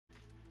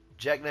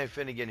Jackknife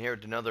Finnegan here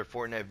with another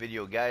Fortnite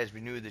video. Guys, if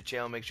you're new to the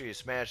channel, make sure you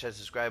smash that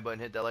subscribe button,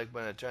 hit that like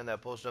button, and turn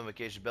that post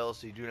notification bell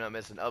so you do not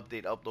miss an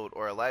update, upload,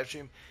 or a live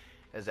stream.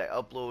 As I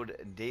upload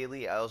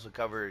daily, I also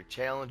cover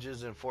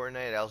challenges in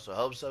Fortnite. I also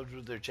help subs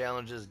with their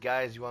challenges.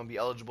 Guys, you want to be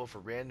eligible for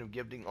random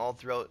gifting all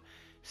throughout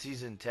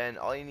Season 10.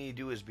 All you need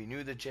to do is be new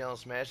to the channel,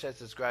 smash that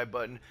subscribe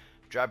button,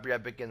 drop your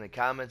epic in the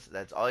comments.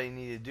 That's all you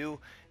need to do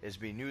is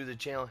be new to the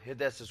channel, hit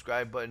that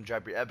subscribe button,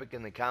 drop your epic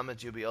in the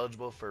comments. You'll be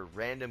eligible for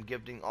random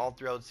gifting all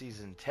throughout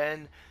Season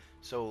 10.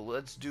 So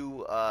let's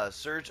do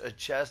search a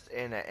chest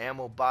and an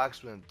ammo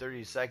box within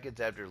 30 seconds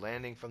after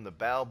landing from the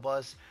battle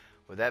bus.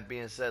 With that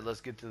being said,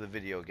 let's get to the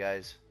video,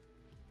 guys.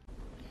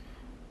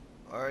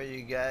 Alright,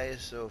 you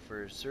guys, so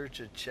for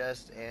search a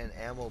chest and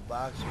ammo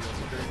box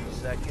within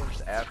 30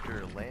 seconds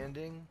after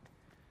landing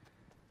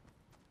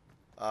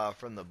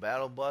from the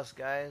battle bus,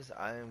 guys,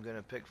 I am going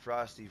to pick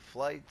Frosty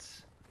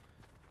Flights.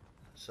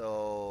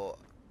 So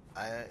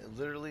I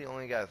literally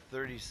only got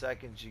 30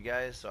 seconds, you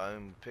guys, so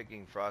I'm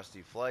picking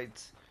Frosty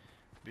Flights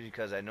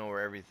because I know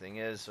where everything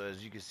is. So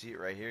as you can see it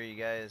right here, you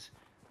guys,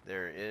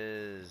 there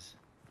is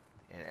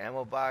an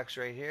ammo box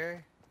right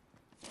here,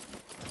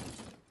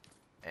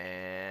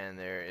 and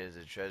there is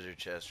a treasure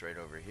chest right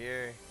over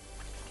here.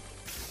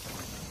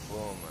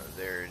 Boom,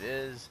 there it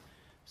is.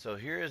 So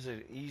here is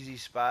an easy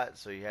spot.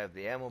 So you have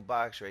the ammo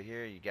box right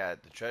here, you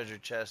got the treasure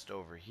chest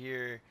over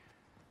here.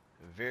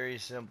 Very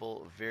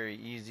simple, very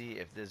easy.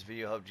 If this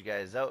video helped you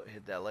guys out,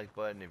 hit that like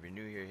button. If you're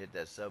new here, hit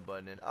that sub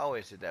button, and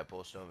always hit that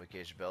post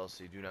notification bell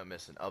so you do not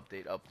miss an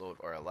update, upload,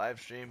 or a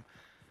live stream.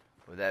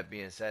 With that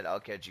being said, I'll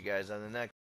catch you guys on the next.